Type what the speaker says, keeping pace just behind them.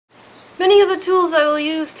Many of the tools I will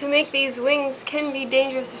use to make these wings can be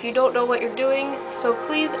dangerous if you don't know what you're doing, so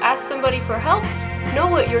please ask somebody for help, know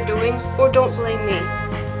what you're doing, or don't blame me.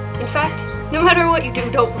 In fact, no matter what you do,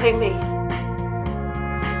 don't blame me.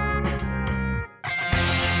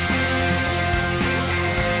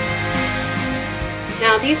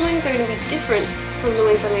 Now these wings are going to be different from the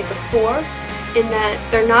wings I made before, in that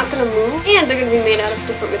they're not going to move and they're going to be made out of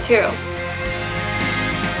different material.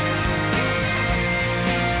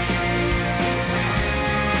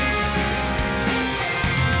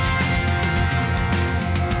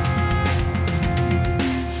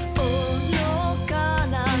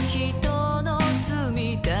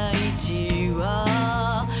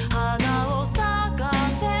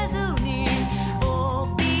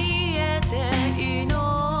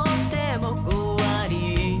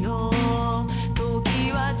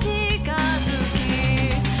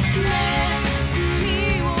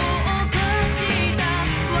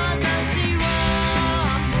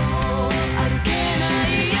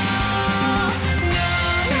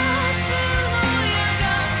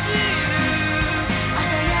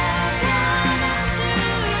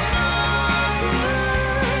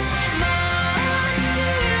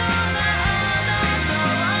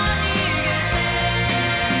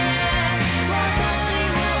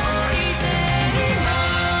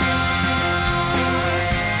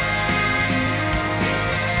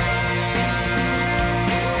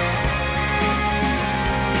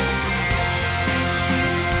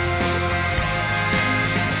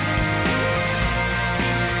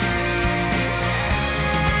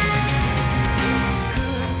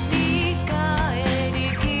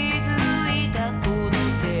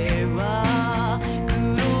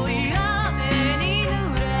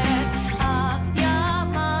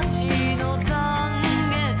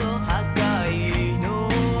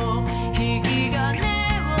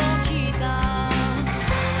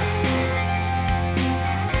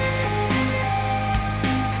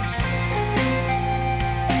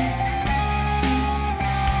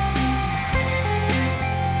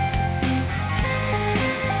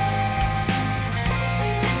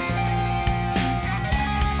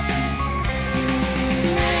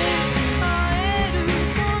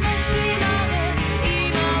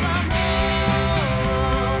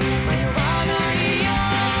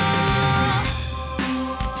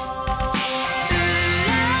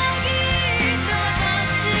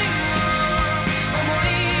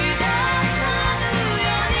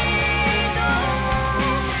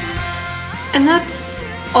 And that's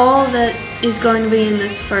all that is going to be in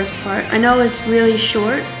this first part. I know it's really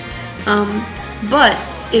short, but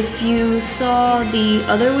if you saw the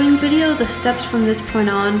other wing video, the steps from this point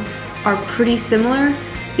on are pretty similar.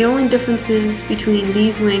 The only differences between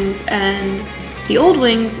these wings and the old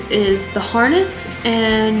wings is the harness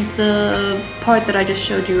and the part that I just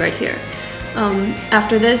showed you right here.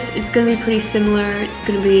 After this, it's going to be pretty similar. It's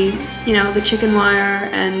going to be, you know, the chicken wire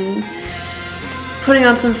and putting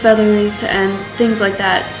on some feathers and things like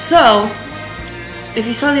that. So, if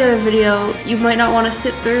you saw the other video, you might not want to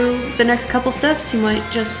sit through the next couple steps. You might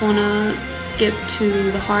just want to skip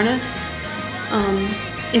to the harness.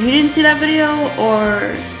 If you didn't see that video,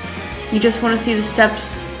 or you just want to see the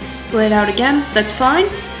steps laid out again, that's fine.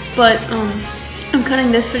 But I'm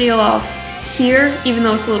cutting this video off here, even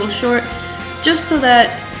though it's a little short, just so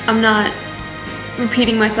that I'm not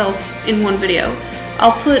repeating myself in one video.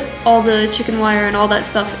 I'll put all the chicken wire and all that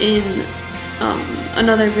stuff in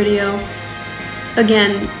another video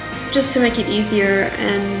again, just to make it easier,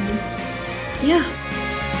 and yeah.